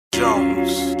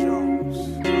Jones.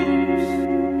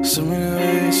 Show me the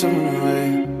way, show me the way.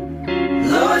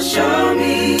 Lord, show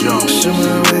me. Jones. Show me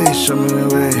the way, show me the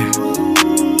way.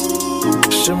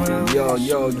 Show me the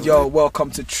way. Yo, welcome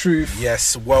to Truth.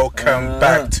 Yes, welcome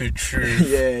back to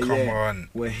Truth. Come on.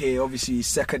 We're here, obviously,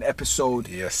 second episode.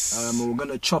 Yes. We're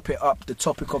going to chop it up. The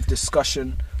topic of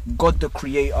discussion, God the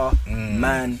Creator,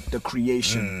 man the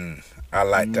creation. I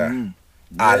like that. Yeah.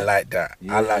 I like that.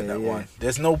 Yeah, I like that yeah. one.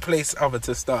 There's no place other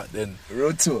to start than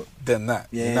Real talk. that.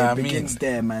 Yeah, You know what it I begins mean?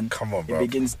 there, man. Come on, It bro.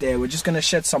 begins there. We're just going to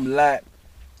shed some light.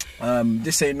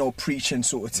 This ain't no preaching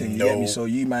sort of thing, you get me? No. So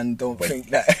you, man, don't Wait. think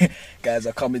that guys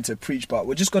are coming to preach, but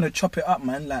we're just going to chop it up,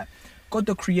 man. Like, God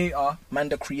the Creator, man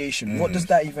the creation. What does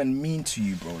that even mean to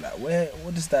you, bro? Like,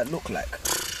 what does that look like?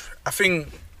 I think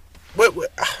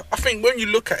when you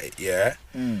look at it, yeah,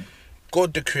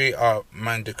 God the Creator,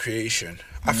 man the creation.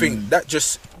 I think that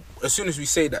just, as soon as we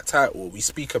say that title, we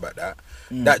speak about that,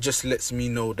 that just lets me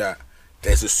know that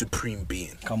there's a supreme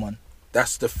being. Come on.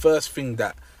 That's the first thing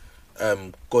that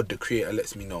God the Creator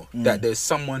lets me know, that there's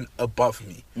someone above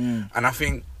me. And I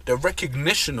think the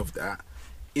recognition of that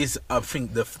is, I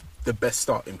think, the best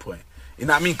starting point. You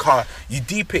know what I mean? Cause you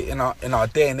deep it in our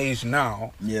day and age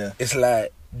now. Yeah. It's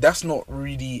like that's not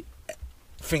really a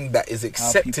thing that is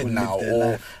accepted people now, live their or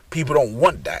life. people don't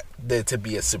want that there to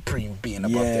be a supreme being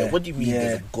above there. What do you mean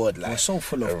there's a God? Like, we're so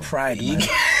full of pride, you- man.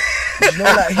 You know,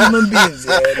 like human beings,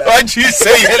 yeah. Like, Why'd you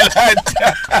say it like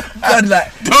that? God,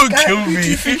 like, Don't guy, kill who me. do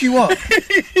you think you are?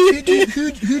 who do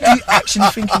you actually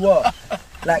think you are?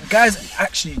 Like, guys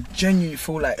actually genuinely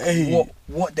feel like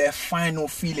what their final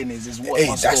feeling is what Hey,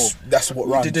 must that's what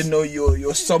go. runs. You didn't know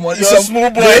you're someone. You're a small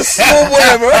boy. You're a small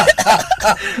boy, bro.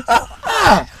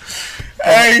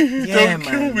 Hey, Yeah, don't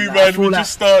kill man. me, Like, I man. feel We like-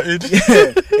 just started.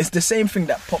 Yeah, it's the same thing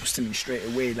that pops to me straight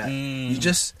away. Like, you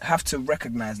just have to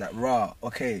recognize that,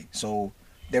 okay, so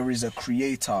there is a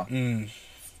creator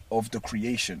of the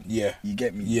creation. Yeah. You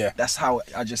get me? Yeah. That's how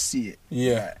I just see it.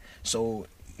 Yeah. Like, so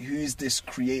who's this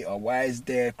creator? Why is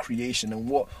there creation? And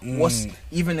what's,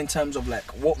 even in terms of like,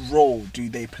 what role do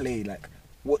they play? Like,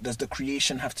 what does the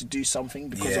creation have to do something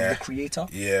because of the creator?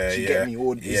 Yeah, Do you yeah. get me?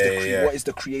 Or is Yeah. what is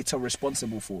the creator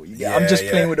responsible for? You get? Yeah, I'm just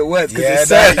playing with the words because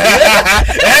Yeah, it's sad.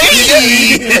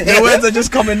 The words are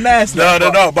just coming nice.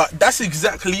 No, but that's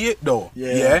exactly it though.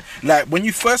 Yeah. Like when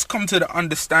you first come to the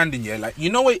understanding, like, you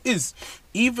know what it is?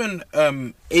 Even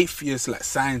atheists, like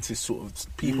scientists, sort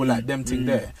of people like them thing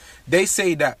there, they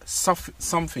say that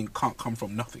something can't come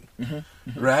from nothing.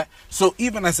 Right? So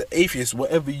even as an atheist,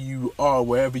 wherever you are,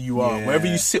 wherever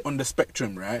you sit on the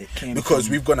spectrum, right? Because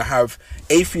we're gonna have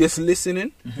atheists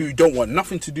listening who don't want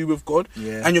nothing to do with God,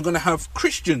 and you're gonna have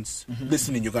Christians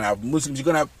listening, you're gonna have Muslims, you're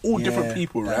gonna have all different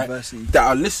people, right? Diversity. That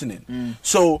are listening.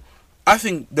 So I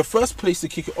think the first place to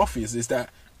kick it off is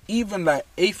that even like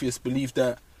atheists believe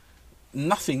that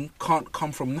nothing can't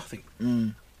come from nothing.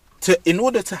 In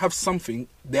order to have something,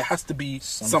 there has to be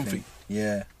something.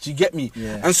 Yeah. Do you get me?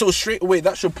 Yeah. And so straight away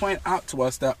that should point out to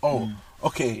us that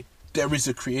okay, there is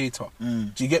a creator.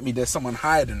 Do you get me? There's someone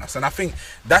higher than us. And I think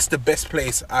that's the best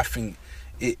place I think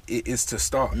it is to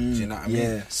start. Do you know what I mean?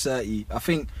 Yeah, certainly. I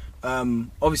think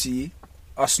obviously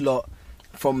us lot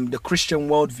from the Christian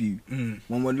worldview,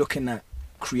 when we're looking at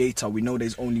creator, we know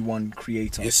there's only one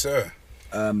creator. Yes, sir.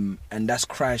 And that's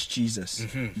Christ Jesus.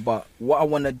 But what I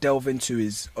want to delve into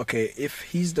is, okay, if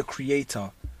he's the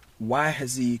creator, why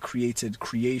has he created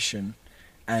creation,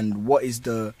 and what is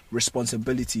the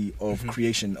responsibility of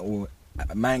creation or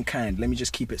mankind? Let me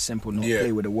just keep it simple, not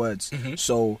play with the words.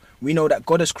 So we know that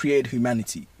God has created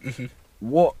humanity.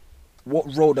 What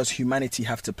role does humanity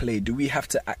have to play? Do we have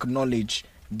to acknowledge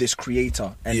this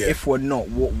creator? And if we're not,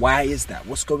 why is that?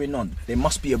 What's going on? There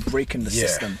must be a break in the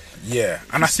system. Yeah,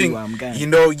 and I see think where I'm going. you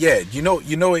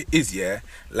know it is,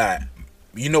 like,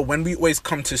 you know, when we always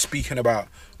come to speaking about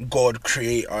God,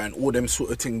 creator, and all them sort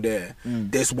of thing there,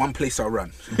 there's one place I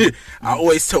run. I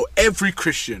always tell every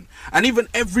Christian and even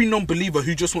every non-believer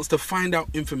who just wants to find out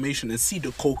information and see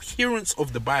the coherence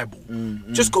of the Bible,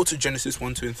 just go to Genesis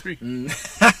 1, 2, and 3.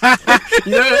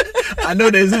 You know, I know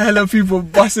there's a hell of people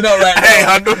busting up right now. Hey,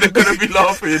 I know they're gonna be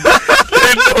laughing.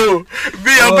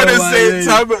 I'm gonna say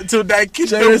time until that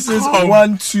kingdom Genesis come.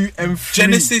 1, 2, and 3.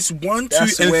 Genesis 1, 2,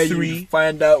 That's and where 3. you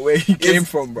find out where he came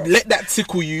from, bro. Let that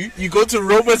tickle you. You go to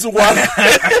Romans 1 And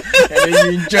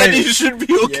then you enjoy and it. you should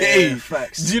be okay. Yeah,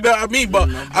 facts. Do you know what I mean? But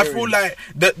I'm I very- feel like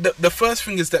the first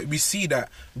thing is that we see that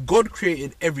God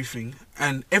created everything,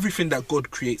 and everything that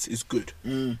God creates is good.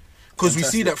 Because we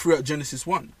see that throughout Genesis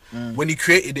 1. When he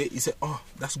created it, he said, oh,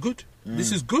 that's good.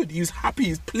 This is good. He's happy.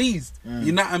 He's pleased.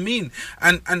 You know what I mean?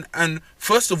 And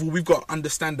first of all, we've got to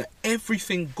understand that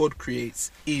everything God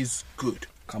creates is good.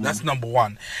 That's number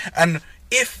one. And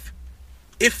if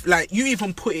like you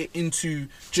even put it into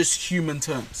just human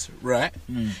terms, right?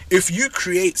 If you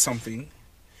create something,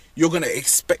 you're gonna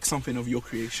expect something of your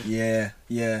creation. Yeah.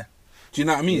 Do you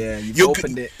know what I mean? Yeah, you've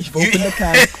opened it. You've opened the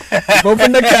can. You've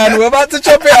opened the can. We're about to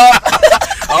chop it up.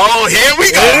 Oh, here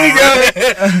we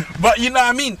go. But you know what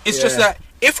I mean? It's just that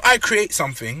if I create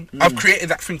something, I've created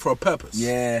that thing for a purpose.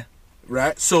 Yeah.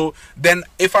 Right? So then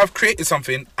if I've created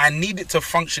something, I need it to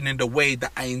function in the way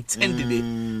that I intended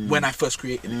it when I first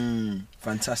created it.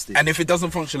 Fantastic. And if it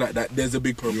doesn't function like that, there's a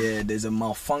big problem. Yeah, there's a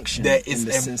malfunction There is in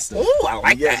the system. Oh, I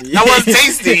like Yeah, that. yeah. That was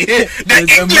tasty. The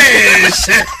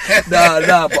English.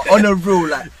 Nah, but on a real,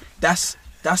 like, that's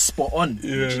spot on.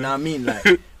 Yeah. Do you know what I mean? Like,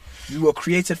 you were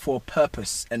created for a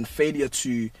purpose, and failure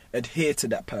to adhere to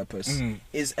that purpose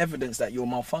is evidence that you're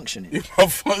malfunctioning. You're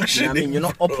malfunctioning. You know what I mean? You're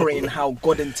not bro. operating how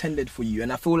God intended for you.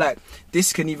 And I feel like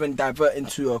this can even divert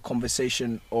into a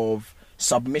conversation of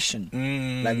submission.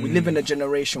 Like, we live in a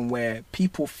generation where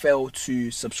people fail to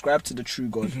subscribe to the true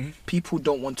God. People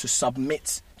don't want to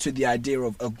submit to the idea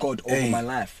of a God over my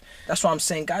life. That's what I'm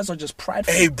saying. Guys are just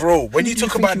prideful. Hey, bro, when you Who do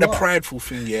talk think about you the are? prideful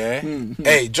thing, yeah?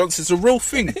 Hey, Johnson, it's a real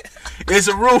thing. It's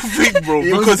a real thing, bro.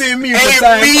 It was because doing me hey, for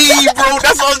time. me, bro.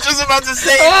 That's what I was just about to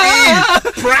say.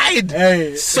 Me. Pride.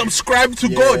 Hey. Subscribe to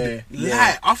Yeah, God. yeah.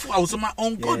 Lie. I thought I was on my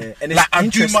own God. Yeah, and it's Like, I'm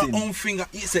doing my interesting. own thing.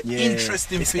 It's an Yeah.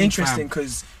 interesting It's thing. interesting fam.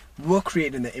 because we're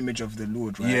created in the image of the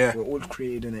Lord, right? Yeah. We're all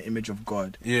created in the image of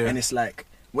God. Yeah. And it's like,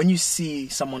 when you see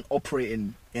someone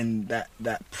operating in that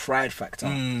pride factor,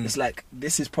 it's like,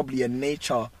 this is probably a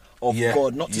nature of Yeah,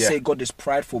 God. Not to yeah. say God is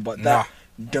prideful, but that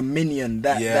dominion,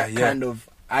 that kind of,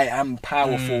 I am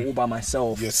powerful all by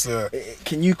myself. Yes, sir.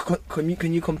 Can you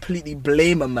completely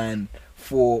blame a man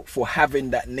for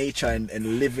having that nature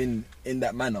and living in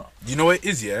that manner? You know what it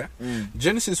is, yeah?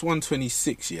 Genesis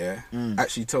 1:26, yeah,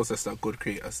 actually tells us that God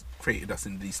created us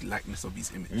in this likeness of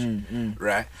his image.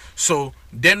 Right? So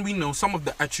then we know some of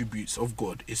the attributes of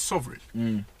God is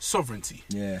sovereignty.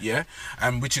 Yeah. Yeah?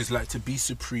 And which is like to be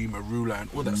supreme, a ruler, and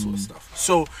all that sort of stuff.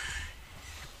 So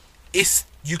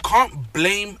you can't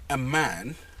blame a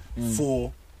man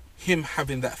for him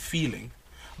having that feeling.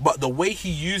 But the way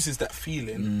he uses that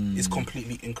feeling is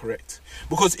completely incorrect.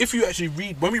 Because if you actually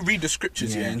when we read the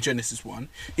scriptures here in Genesis 1,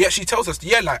 he actually tells us,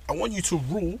 like, I want you to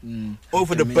rule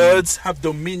over the birds, have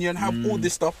dominion, have all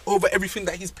this stuff over everything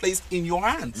that he's placed in your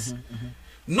hands.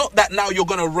 Not that now you're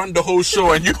going to run the whole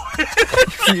show and you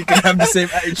can have the same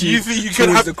attitude you think you towards can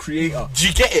have the creator. Do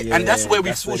you get it? Yeah, and that's where we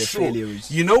that's fall where the short. failure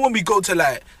is. You know, when we go to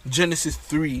like Genesis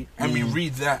 3 and we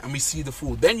read that and we see the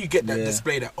fall, then you get that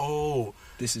display that,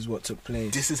 this is what took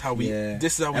place. this is how we and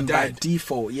died. by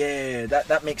default,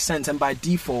 that makes sense. And by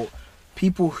default,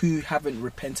 people who haven't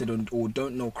repented or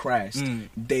don't know Christ,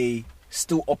 they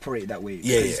still operate that way.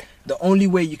 Because the only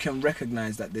way you can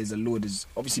recognize that there's a Lord is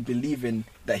obviously believing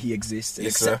that he exists and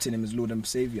accepting him as Lord and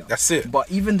Savior. That's it. But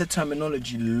even the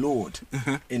terminology Lord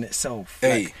in itself,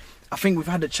 like, I think we've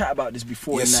had a chat about this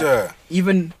before. Yes, in that sir.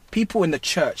 Even people in the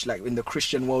church, like in the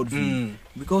Christian worldview,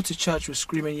 we go to church, we're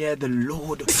screaming, the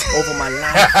Lord over my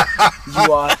life.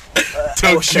 You are El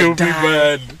Don't kill me, Shaddai.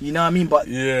 man. You know what I mean? But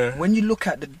Yeah. when you look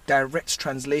at the direct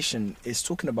translation, it's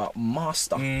talking about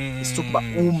master. It's talking about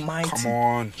almighty. Come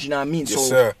on. Do you know what I mean? Yes, so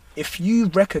sir. if you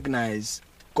recognize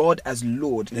God as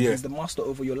Lord, then Yeah. he's the master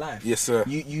over your life. Yes, sir.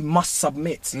 You must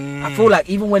submit. I feel like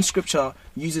even when scripture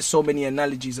uses so many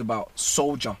analogies about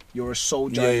soldier, you're a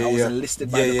soldier, and I was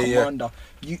enlisted by the commander.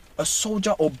 A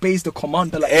soldier obeys the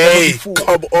commander like never before.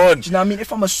 Come on. Do you know what I mean?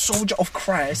 If I'm a soldier of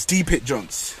Christ, Deep it,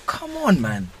 Johns. come on,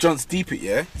 man. Johns, deep it,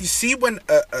 yeah? You see, when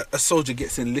a soldier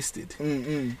gets enlisted,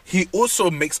 he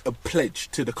also makes a pledge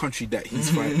to the country that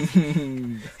he's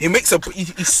fighting. He makes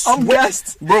I'm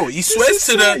gassed. Bro, he swears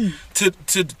insane.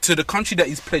 to the country that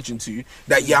he's pledging to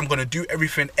that, I'm going to do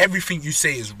everything you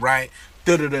say is right.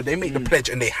 They make the pledge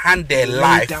and they hand their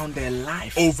Lay down their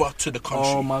life over to the country.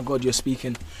 Oh my God, you're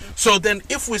speaking. So then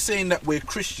if we're saying that we're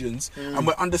Christians and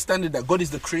we're understanding that God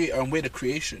is the creator and we're the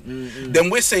creation,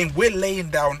 then we're saying we're laying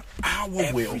down our will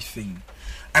Everything.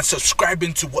 and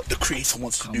subscribing to what the creator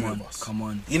wants to do with us. Come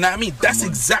on. You know what I mean? That's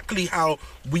exactly how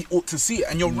we ought to see it.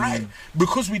 And you're right.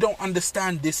 Because we don't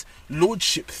understand this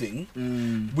lordship thing,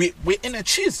 we're in a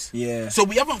chiz. Yeah. So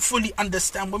we haven't fully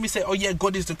understand when we say,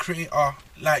 God is the creator,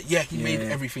 like, he made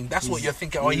everything. That's what you're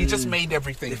thinking. He just made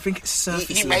everything. They think it's surface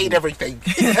He level. made everything.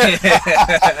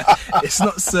 It's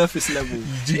not surface level.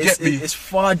 Do you get me? It's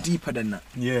far deeper than that.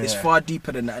 Yeah. It's far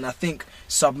deeper than that. And I think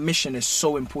submission is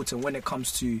so important when it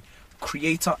comes to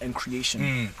creator and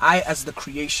creation. I, as the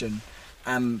creation,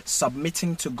 am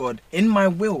submitting to God in my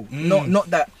will. Not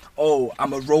that, oh,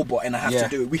 I'm a robot and I have to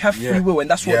do it. We have free will, and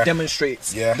that's what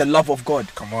demonstrates the love of God.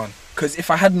 Come on. Because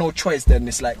if I had no choice, then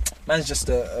it's like, man's just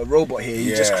a robot here. He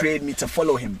just created me to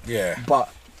follow him. Yeah.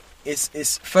 But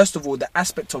it's first of all, the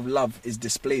aspect of love is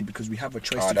displayed because we have a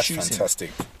choice to That's choose fantastic.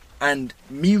 him. And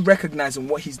me recognizing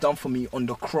what he's done for me on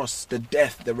the cross, the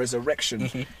death, the resurrection,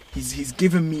 he's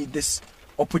given me this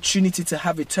opportunity to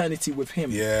have eternity with him.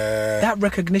 Yeah. That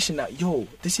recognition that, yo,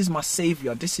 this is my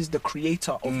savior, this is the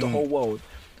creator of the whole world.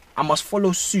 I must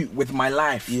follow suit with my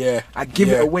life. Yeah. I give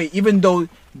it away, even though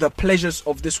the pleasures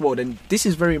of this world, and this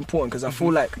is very important because I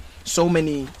feel like so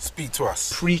many Speak to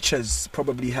us. preachers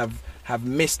probably have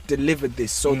misdelivered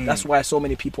this. So that's why so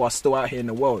many people are still out here in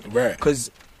the world. Right. Because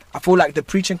I feel like the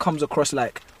preaching comes across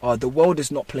like, oh, the world is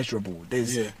not pleasurable.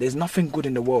 There's nothing good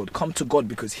in the world. Come to God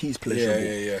because he's pleasurable.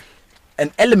 Yeah.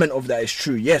 An element of that is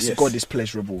true. Yes, Yes. God is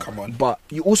pleasurable. Come on. But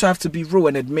you also have to be real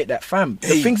and admit that, fam,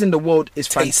 Hey. the things in the world is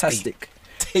Tasty. fantastic.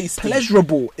 Tasty.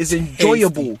 Pleasurable is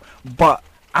enjoyable, but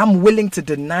I'm willing to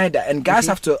deny that. And guys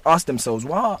have to ask themselves,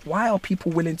 why are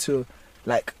people willing to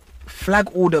like flag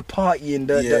all the party and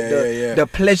the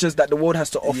pleasures that the world has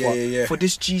to offer for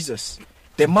this Jesus?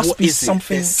 There must What be is it?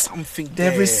 something. There's something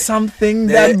There is there. something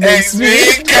There that makes me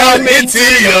is come into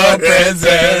your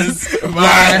presence,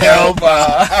 my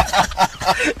helper.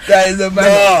 That is a man.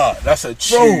 Nah, that's a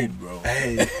tune, bro.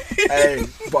 Hey,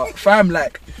 but fam,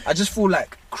 like, I just feel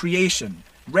like creation,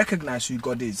 recognize who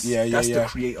God is. That's the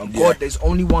creator. God, there's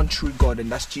only one true God,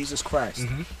 and that's Jesus Christ.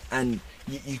 And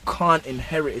you can't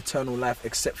inherit eternal life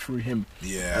except through him.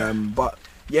 But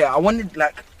yeah, I wanted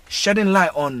like shedding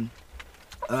light on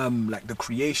like the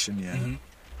creation,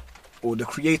 or the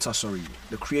creator,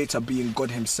 the creator being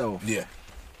God himself.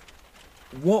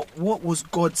 What was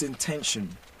God's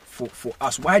intention for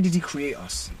us? Why did he create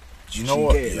us? Do you know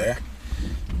what?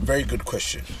 Very good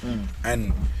question.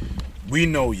 And we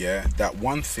know, that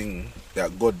one thing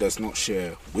that God does not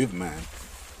share with man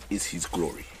is his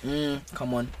glory.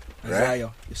 Come on, Right?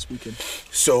 Isaiah, you're speaking.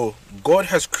 So God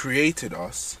has created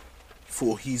us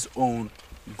for his own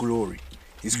glory.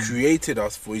 He's created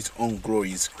us for his own glory.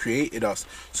 He's created us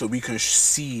so we can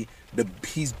see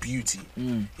his beauty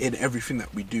in everything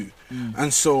that we do.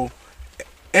 And so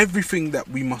everything that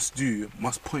we must do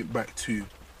must point back to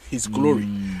his glory.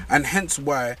 And hence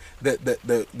why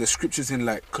the scriptures in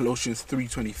like Colossians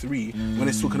 3:23, when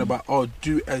it's talking about, oh,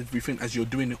 do everything as you're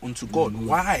doing it unto God.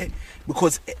 Why?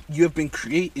 Because you have been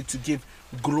created to give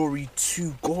glory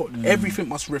to God. Everything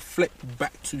must reflect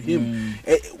back to him.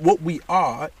 What we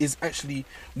are is actually,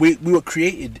 we were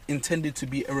created, intended to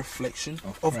be a reflection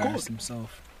of Christ God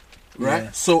himself.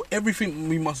 right? So everything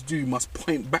we must do must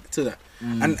point back to that.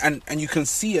 And you can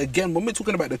see again when we're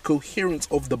talking about the coherence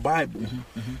of the Bible,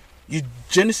 you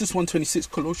Genesis 1:26,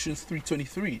 Colossians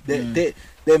 3:23,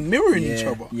 they're mirroring each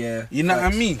other. You know what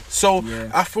I mean? So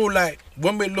I feel like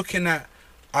when we're looking at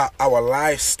our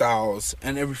lifestyles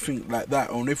and everything like that,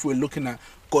 and if we're looking at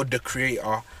God the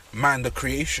creator, man the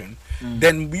creation,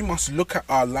 then we must look at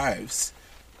our lives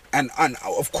and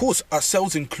of course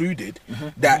ourselves included,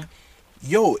 that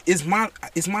yo, is my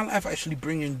life actually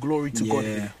bringing glory to God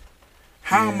here?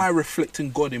 How am I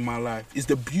reflecting God in my life? Is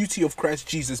the beauty of Christ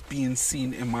Jesus being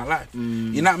seen in my life?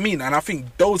 You know what I mean? And I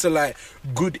think those are like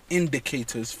good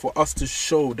indicators for us to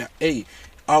show that, hey,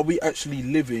 are we actually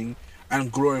living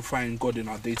and glorifying God in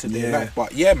our day-to-day life?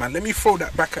 But yeah, man, let me throw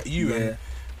that back at you.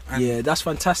 Yeah, that's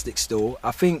fantastic still.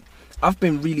 I think I've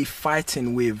been really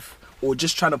fighting with, or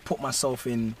just trying to put myself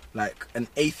in like an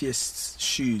atheist's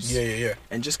shoes.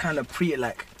 And just kind of pre it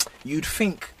like, you'd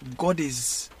think God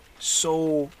is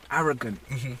so arrogant.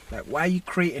 Like, why are you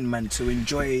creating man to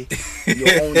enjoy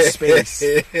your own space?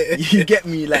 You get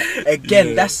me? Like,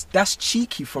 again, that's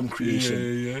cheeky from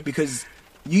creation, because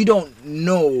you don't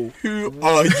know who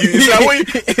are you.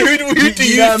 Who do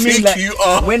you think like, you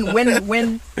are? When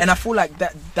and I feel like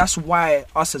that's why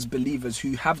us as believers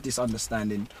who have this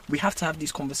understanding, we have to have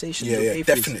these conversations with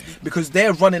atheists, definitely, because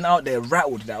they're running out there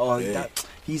rattled that that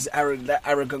he's that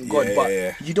arrogant God,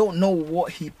 but you don't know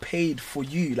what he paid for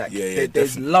you. Like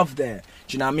there's love there.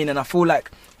 Do you know what I mean? And I feel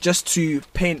like just to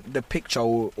paint the picture,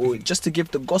 or just to give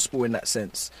the gospel in that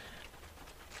sense,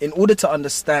 in order to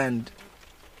understand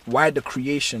why the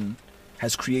creator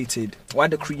has created. We'll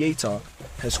go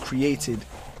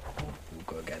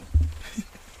again.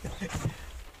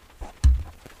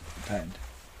 Bad.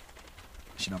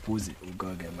 Should I pause it? We'll go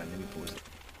again, man. Let me pause it.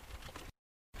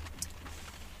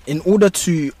 In order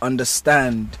to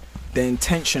understand the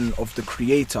intention of the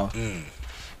creator,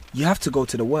 you have to go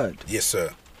to the word. Yes, sir.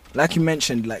 Like you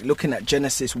mentioned, like looking at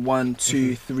Genesis 1,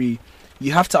 2, 3,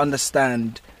 you have to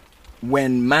understand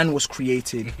when man was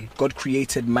created, God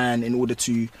created man in order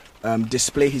to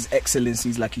display his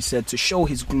excellencies, like you said, to show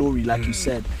his glory, like you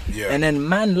said. Yeah. And then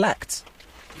man lacked.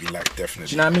 We like definitely.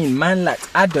 Do you know what I mean? Man lacked.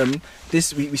 Adam,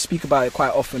 this we speak about it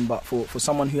quite often, but for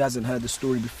someone who hasn't heard the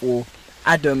story before,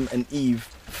 Adam and Eve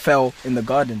fell in the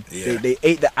garden. Yeah. They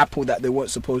ate the apple that they weren't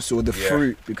supposed to, or the Yeah.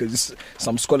 fruit, because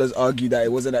some scholars argue that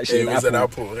it wasn't actually It an was apple. an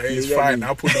apple. Hey, it's You get fine. me?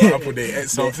 Apple, no apple. They ate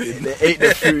something. They ate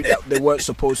the fruit that they weren't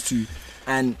supposed to.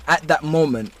 And at that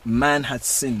moment, man had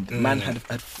sinned. Man had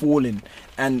fallen.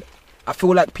 And I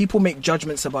feel like people make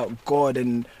judgments about God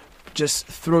and just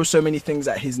throw so many things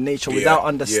at his nature without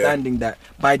understanding that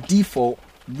by default,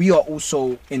 we are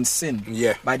also in sin.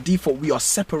 Yeah. By default, we are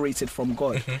separated from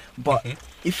God. But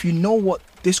if you know what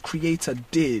this creator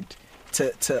did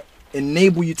to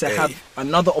enable you to have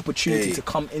another opportunity to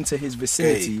come into his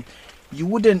vicinity, you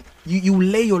wouldn't you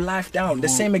lay your life down. The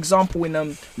same example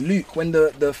in Luke, when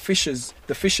the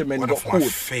fishermen One got of my caught,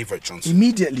 favorite, Johnson.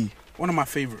 immediately One of my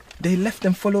favorite. they left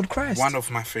and followed Christ. One of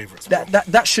my favorites. bro.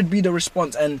 That should be the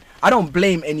response. And I don't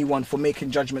blame anyone for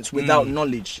making judgments without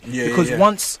knowledge, Yeah, because yeah.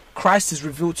 once Christ is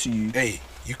revealed to you, Hey,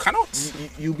 you cannot.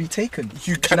 you'll be taken.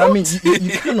 You Do know what I mean? cannot.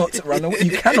 You cannot run away.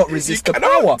 You cannot resist the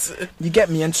cannot. power. You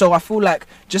get me? And so I feel like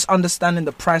just understanding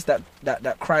the price that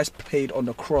Christ paid on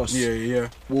the cross Yeah.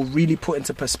 will really put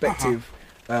into perspective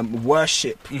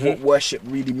worship, what worship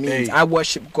really means. Hey. I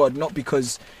worship God not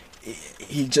because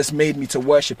he just made me to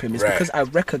worship him. It's Right. because I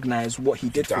recognize what he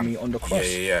did for Done. me on the cross.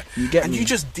 Yeah. You get and me? you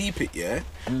just deep it, yeah.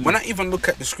 When I even look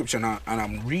at the scripture now, and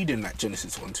I'm reading like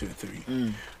Genesis 1, 2, and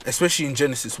 3, especially in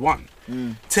Genesis 1,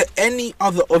 to any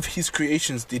other of his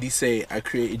creations did he say, "I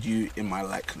created you in my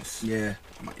likeness, Yeah.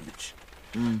 in my image."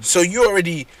 So you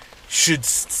already should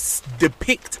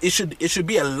depict. It should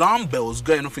be alarm bells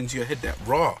going off into your head that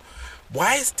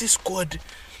why is this God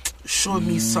showing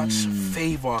me such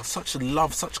favor, such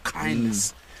love, such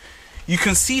kindness? You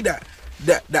can see that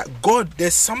God,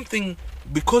 there's something,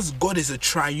 because God is a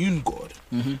triune God,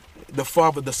 the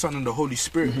Father, the Son, and the Holy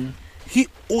Spirit. He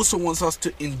also wants us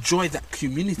to enjoy that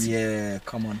community. Yeah,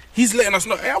 come on. He's letting us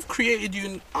know, hey, I've created you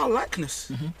in our likeness.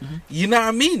 You know what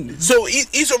I mean? So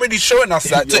he's already showing us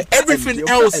that. You're To everything patterned,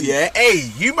 else, patterned. yeah,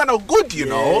 hey, you man are good, you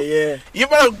know. Yeah. You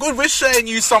man are good. We're showing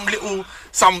you some little,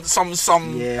 some.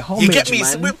 Yeah, you get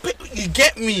homage, me? man. You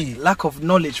get me? Lack of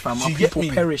knowledge, fam. Our You get people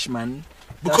me? perish, man.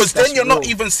 Because That's then you're not real.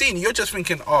 even seeing. You're just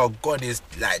thinking, oh, God is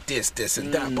like this,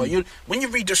 and that. But when you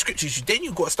read the scriptures, then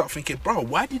you got to start thinking, bro,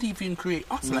 why did he even create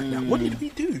us like that? What did we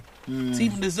do to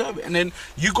even deserve it? And then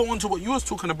you go on to what you was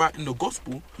talking about in the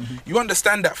gospel. You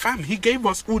understand that, fam, he gave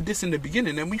us all this in the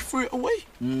beginning and we threw it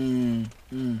away.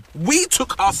 We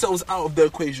took ourselves out of the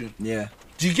equation. Yeah.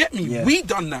 Do you get me? Yeah. We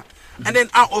done that. And then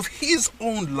out of his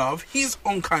own love, his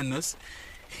own kindness,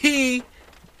 he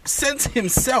sent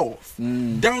himself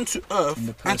down to earth In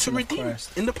the and to person of redeem Christ.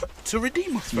 to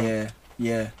redeem us. fam.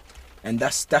 Yeah. And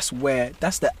that's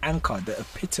the anchor, the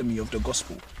epitome of the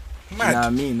gospel. Mad. You know what I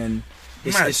mean? And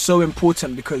Mad. it's so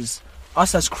important, because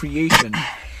us as creation,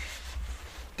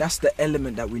 that's the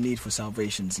element that we need for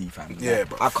salvation, Z fam. Yeah, Like,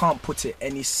 bro. I can't put it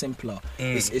any simpler.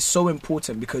 It's so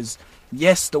important, because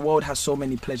yes, the world has so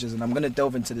many pleasures, and I'm gonna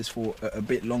delve into this for a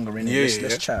bit longer.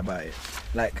 Let's chat about it.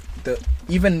 Like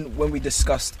even when we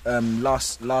discussed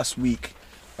last week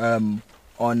on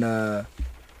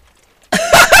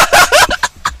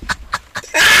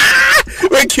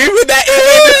We're keeping that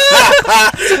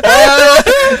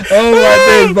oh my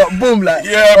days, but boom, like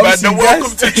in. Yeah, man. obviously The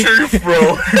welcome to truth,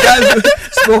 bro. guys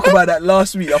spoke about that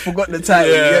last week. I forgot the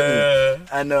title, you get me?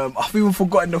 Yeah. And I've even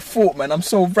forgotten the thought, man. I'm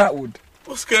so rattled.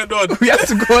 What's going on? We have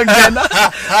to go again.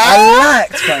 I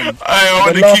liked, fam. I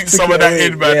want The to laugh keep took some it of that away.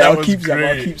 in, man. Yeah, That I'll was keep some.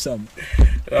 great. I'll keep some.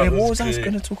 That What was was I great.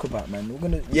 going to talk about,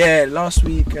 man? Last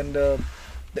week, and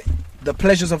the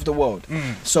pleasures of the world.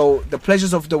 So the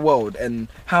pleasures of the world, and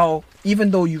how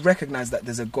even though you recognize that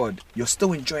there's a God, you're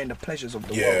still enjoying the pleasures of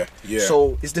the world. Yeah.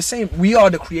 So it's the same. We are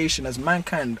the creation as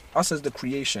mankind. Us as the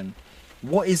creation.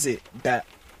 What is it that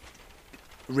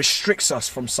restricts us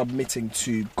from submitting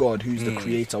to God, who's the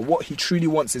creator? What he truly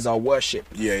wants is our worship.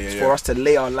 It's for us to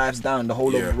lay our lives down. The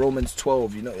whole of Romans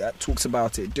 12, that talks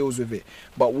about it, deals with it.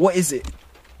 But what is it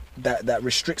that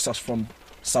restricts us from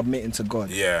submitting to God?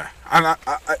 Yeah, and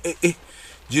do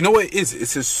you know what it is?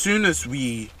 It's as soon as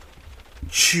we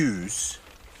choose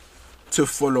to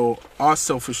follow our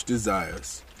selfish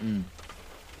desires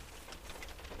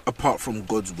apart from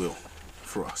God's will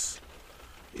for us.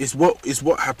 Is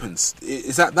what happens.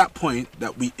 It's at that point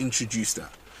that we introduce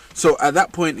that. So at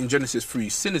that point in Genesis 3,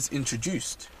 sin is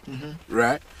introduced,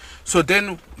 right? So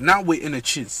then now we're in a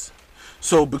chiz.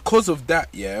 So because of that,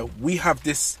 we have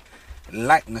this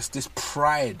likeness, this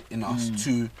pride in us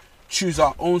to choose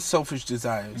our own selfish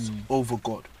desires over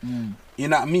God. You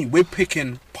know what I mean? We're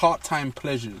picking part-time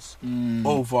pleasures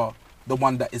over the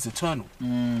one that is eternal.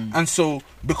 And so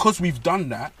because we've done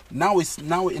that, now it's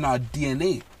in our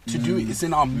DNA to do it. It's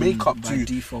in our makeup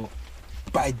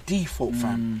by default,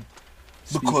 fam.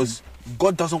 Because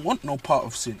God doesn't want no part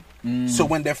of sin. So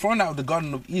when they're thrown out of the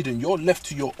Garden of Eden, you're left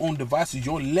to your own devices.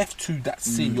 You're left to that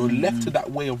sin. You're left to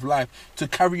that way of life to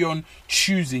carry on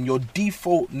choosing. Your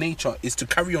default nature is to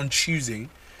carry on choosing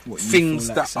things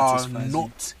that are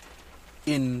not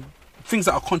in things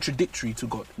that are contradictory to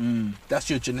God. That's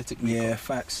your genetic makeup. Yeah,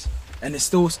 facts. And it's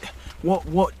still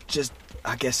what just,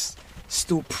 I guess,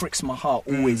 still pricks my heart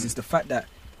always is the fact that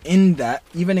in that,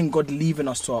 even in God leaving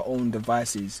us to our own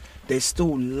devices, there's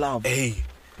still love. Hey.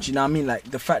 Do you know what I mean? Like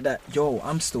the fact that,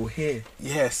 I'm still here.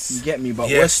 Yes. You get me? But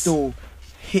we're still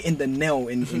hitting the nail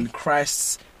in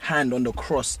Christ's hand on the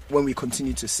cross when we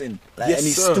continue to sin. Like, and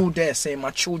he's still there saying,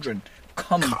 my children,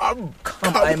 come I'm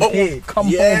home. Here. Come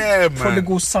home. Man.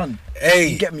 Prodigal son. Hey,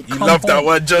 you get me? You love that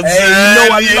one, Johnson. Hey,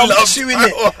 I love chewing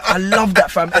it. I love that,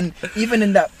 fam. And even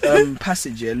in that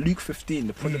passage, Luke 15,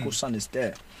 the prodigal son is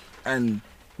there. And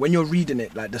when you're reading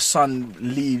it, like the son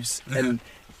leaves, and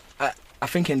I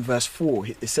think in verse 4,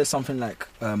 it says something like,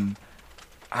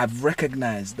 I've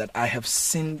recognized that I have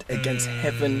sinned against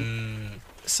heaven.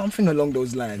 Something along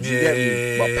those lines. You get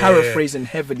me? But paraphrasing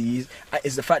heavily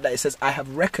is the fact that it says, I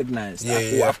have recognized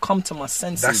or I've come to my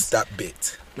senses. That's that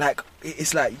bit. Like,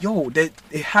 it's like,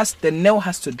 the nail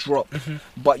has to drop,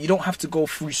 but you don't have to go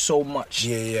through so much. Do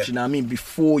you know what I mean?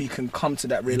 Before you can come to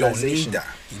that realization.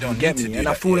 You don't get need me? to And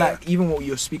do I feel that, like even what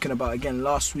you were speaking about again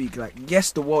last week, like,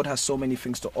 yes, the world has so many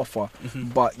things to offer,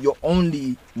 but you're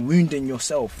only wounding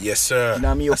yourself. Yes, sir. You know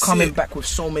what I mean? You're coming back with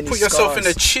so many Put scars. yourself in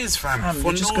a chiz, fam. For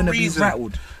you're just no gonna reason. be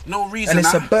rattled. No reason. And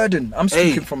it's a burden. I'm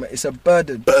speaking from it. It's a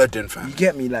burden. Burden, fam. You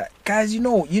get me? Like, guys, you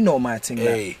know my thing.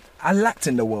 Like, I lacked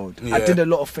in the world. I did a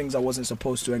lot of things I wasn't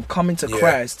supposed to. And coming to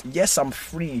Christ, yes, I'm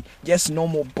free. Yes, no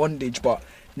more bondage. But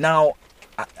now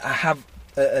I have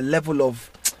a level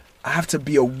of, I have to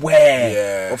be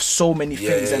aware of so many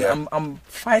things. And I'm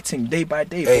fighting day by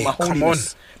day for my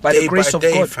holiness. By the grace of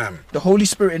God. Fam. The Holy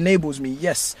Spirit enables me,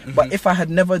 yes. But if I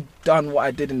had never done what I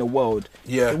did in the world,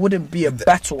 it wouldn't be a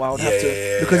battle I would have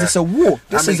to. Because it's a war.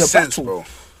 This is a battle. Bro.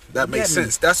 That makes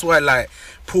sense. That's why, like,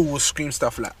 Paul will scream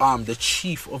stuff like, I'm the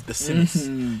chief of the sinners.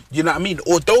 You know what I mean?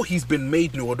 Although he's been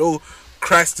made new, although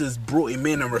Christ has brought him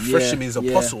in and refreshed him as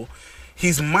apostle,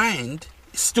 his mind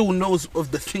still knows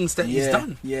of the things that he's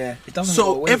done. Yeah, it doesn't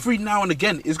so go away. every now and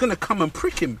again, it's going to come and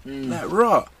prick him. Like,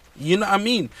 rah. You know what I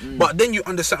mean? But then you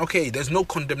understand, okay, there's no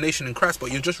condemnation in Christ,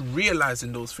 but you're just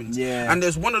realizing those things. And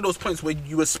there's one of those points where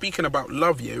you were speaking about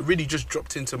love, it really just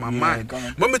dropped into my mind.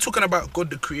 When we're talking about God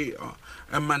the Creator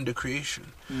and man the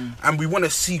creation, and we want to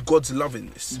see God's love in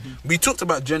this, we talked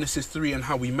about Genesis 3 and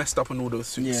how we messed up on all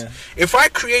those things. If I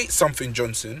create something,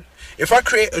 Johnson, if I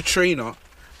create a trainer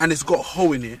and it's got a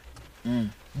hole in it,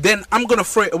 then I'm going to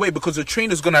throw it away because the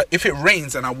trainer's going to, if it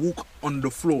rains and I walk on the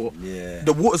floor,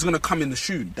 the water's going to come in the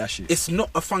shoe. It's not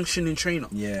a functioning trainer.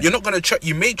 You're not going to try,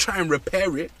 you may try and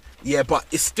repair it, but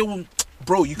it's still,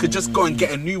 bro, you could just go and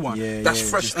get a new one that's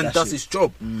fresh and does its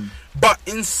job. But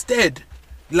instead,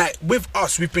 like with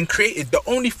us, we've been created, the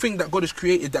only thing that God has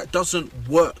created that doesn't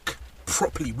work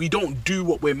properly, we don't do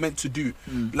what we're meant to do.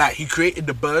 Like, he created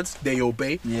the birds, they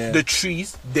obey. The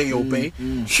trees, they obey.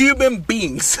 Human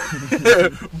beings,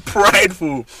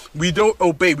 prideful, we don't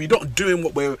obey. We don't doing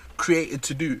what we're created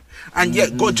to do. And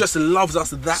yet God just loves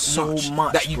us that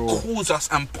much that he calls us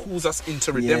and pulls us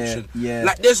into redemption.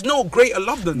 Like, there's no greater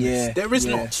love than this. There is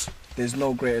not. There's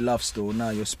no greater love still. Now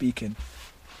you're speaking.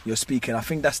 I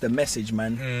think that's the message,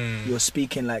 man. You're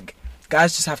speaking. Like,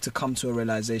 guys just have to come to a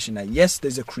realization that yes,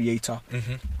 there's a creator.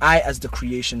 I, as the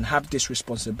creation, have this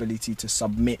responsibility to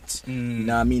submit. You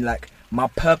know what I mean? Like, my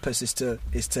purpose is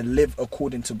to live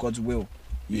according to God's will.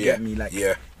 You get me? Like,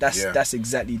 that's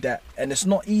exactly that. And it's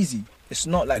not easy. It's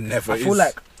not like, I feel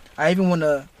like I even want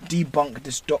to debunk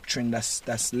this doctrine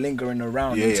that's lingering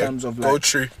around in terms of, like, go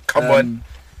true. Come on.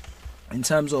 In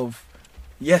terms of,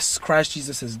 yes, Christ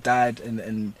Jesus has died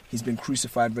and he's been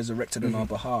crucified, resurrected on our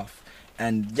behalf.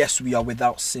 And yes, we are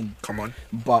without sin. Come on.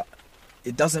 But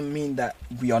it doesn't mean that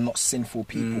we are not sinful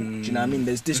people. Do you know what I mean?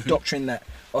 There's this doctrine that,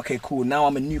 okay, cool, now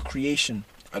I'm a new creation.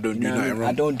 I don't do nothing wrong.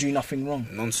 I don't do nothing wrong.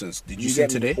 Nonsense. Did you sin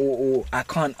today? Or I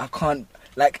can't,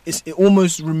 like, it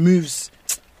almost removes,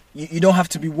 you don't have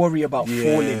to be worried about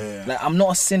falling. Like, I'm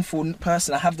not a sinful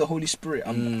person. I have the Holy Spirit.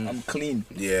 I'm clean.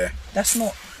 That's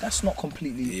not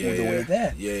completely all the way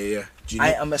there.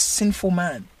 I am a sinful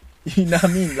man. You know what I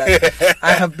mean? Like,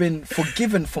 I have been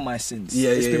forgiven for my sins.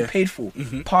 Yeah, It's yeah, been yeah. paid for.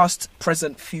 Past,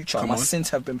 present, future. Come my on. sins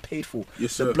have been paid for.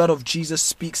 Yes, the sir. blood of Jesus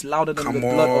speaks louder than Come the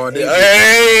blood on. of Abel.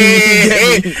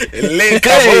 Hey, link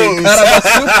Hey, up.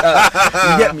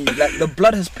 Karabasuka. You get me? Like, the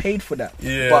blood has paid for that.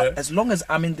 Yeah. But as long as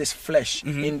I'm in this flesh,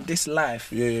 in this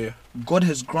life, Yeah, yeah. God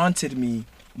has granted me,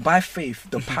 by faith,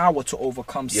 the power to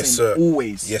overcome Yes, sin sir.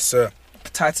 always. Yes, sir.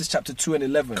 Titus chapter 2 and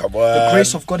 11. Come The on.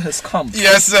 grace of God has come.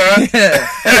 Yes, sir. Yeah.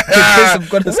 The grace of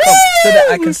God has come so that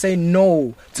I can say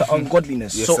no to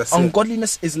ungodliness. Yes, so that's it.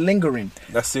 ungodliness is lingering.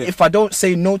 That's it. If I don't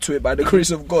say no to it by the grace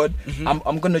of God,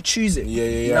 I'm gonna choose it. Yeah, yeah,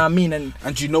 You yeah. know what I mean? And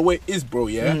And you know what it is, bro,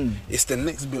 yeah? It's the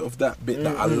next bit of that bit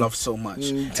that I love so much.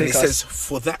 And Take it us. says,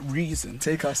 for that reason,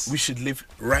 Take us. we should live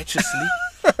righteously,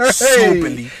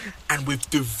 soberly, and with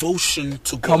devotion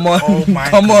to God. Come on, Oh my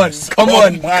come on, goodness. come Oh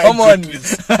on, my come on.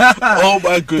 goodness. Oh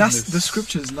my goodness. that's the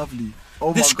scripture is lovely.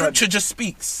 Oh The my scripture God. just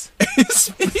speaks.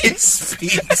 It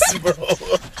speaks, bro.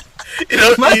 You know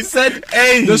what I Man mean? said,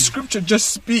 Hey. the scripture just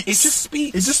speaks. It just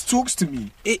speaks. It just talks to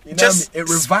me. It You know just what I mean?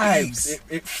 It revives. speaks.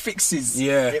 It fixes.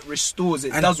 Yeah. It restores.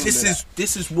 It And does all this of is that.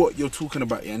 this is what you're talking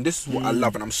about, yeah, and this is what I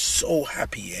love, and I'm so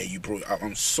happy, yeah, you brought it up.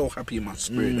 I'm so happy in my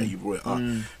spirit that you brought it up,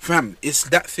 fam. It's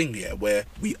that thing, yeah, where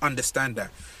we understand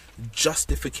that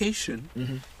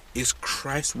justification is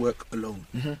Christ's work alone.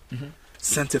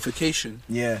 Sanctification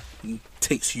Yeah.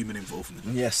 takes human involvement.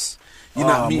 Yes. You know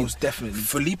what I mean? Most definitely.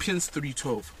 Philippians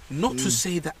 3:12. Not to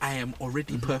say that I am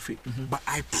already perfect, but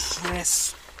I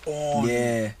press on.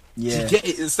 Yeah. Do Yeah. you get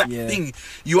it? It's that Yeah. thing.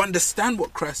 You understand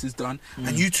what Christ has done,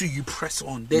 and you too, you press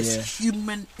on. There's Yeah.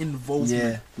 human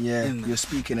involvement. Yeah, in that. you're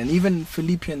speaking, and even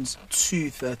Philippians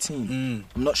 2:13.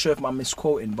 I'm not sure if I'm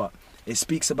misquoting, but it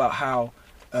speaks about how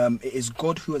it is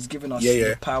God who has given us Yeah, yeah.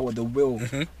 the power, the will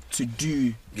to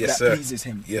do Yes, that sir. pleases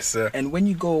Him. Yes, sir. And when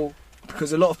you go,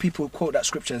 because a lot of people quote that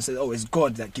scripture and say, "Oh, it's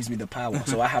God that gives me the power,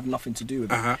 so I have nothing to do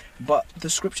with Uh-huh. it." But the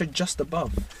scripture just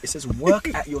above, it says,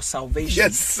 "Work at your salvation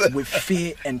Yes, sir. with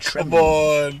fear and Come trembling."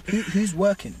 on. Who's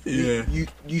working? Yeah.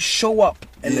 You show up,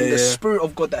 and then the Yeah. Spirit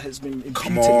of God that has been imputed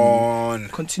Come in you on.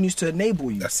 continues to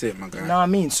enable you. That's it, my guy. You know what I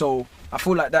mean? So I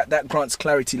feel like that grants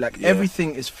clarity. Like Yeah.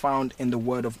 everything is found in the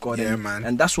Word of God. Yeah, and, man.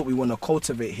 And that's what we want to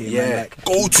cultivate here, Yeah. man. Like,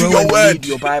 Go to grow your and word. Read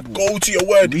your Bible. Go to your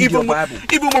word. Read your Bible.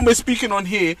 Even when we're speaking on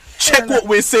here, check Yeah, what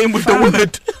we're saying with the fam.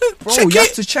 word. Bro, check you have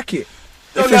it. to check it.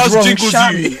 Don't If let it's us wrong, jiggle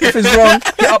shout you. me. If it's wrong,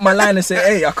 hit up my line and say,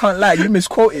 "Hey, I can't lie. You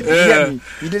misquoted. You Yeah. get me?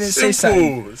 You didn't say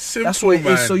something." Simple, That's what it is.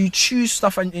 man. So you choose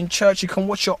stuff in church. You can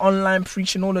watch your online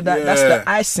preaching, all of that. That's Yeah. the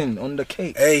icing on the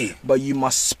cake. Hey. But you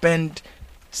must spend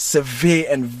severe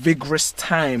and vigorous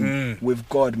time with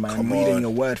God, man. Come Reading on.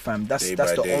 your word, fam. That's Day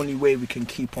that's by the day. only way we can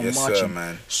keep on Yes, sir, marching.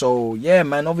 man. So yeah,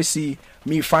 man. Obviously,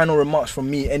 final remarks from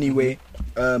me anyway.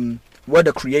 Word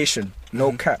of creation,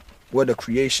 no cap. Word of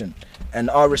creation. And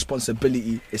our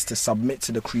responsibility is to submit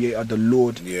to the Creator, the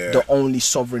Lord, Yeah. the only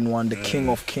sovereign one, the King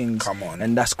of Kings. Come on.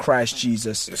 And that's Christ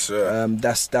Jesus. Yes, sir.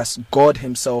 That's God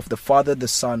Himself, the Father, the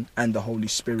Son, and the Holy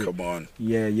Spirit. Come on.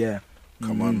 Yeah.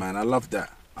 Come on, man. I love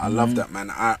that. I love that,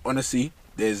 man. I honestly,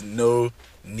 there's no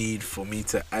need for me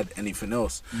to add anything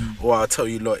else. What I'll tell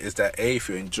you lot is that, hey, if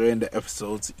you're enjoying the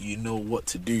episodes, you know what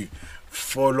to do.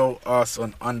 Follow us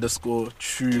on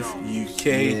 _Truth UK.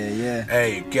 Yeah.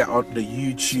 Hey, get out the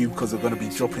YouTube because we're gonna be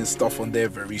dropping stuff on there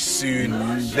very soon.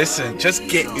 Listen, just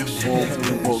get involved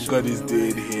in what God is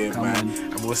doing here, man.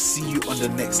 And we'll see you on the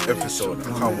next episode.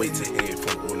 I can't wait to hear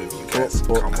from all of you guys.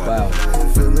 Come on.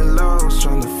 Wow. Feeling lost,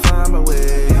 trying to find my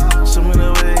way. Show me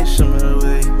the way, show me the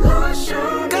way. Lord, show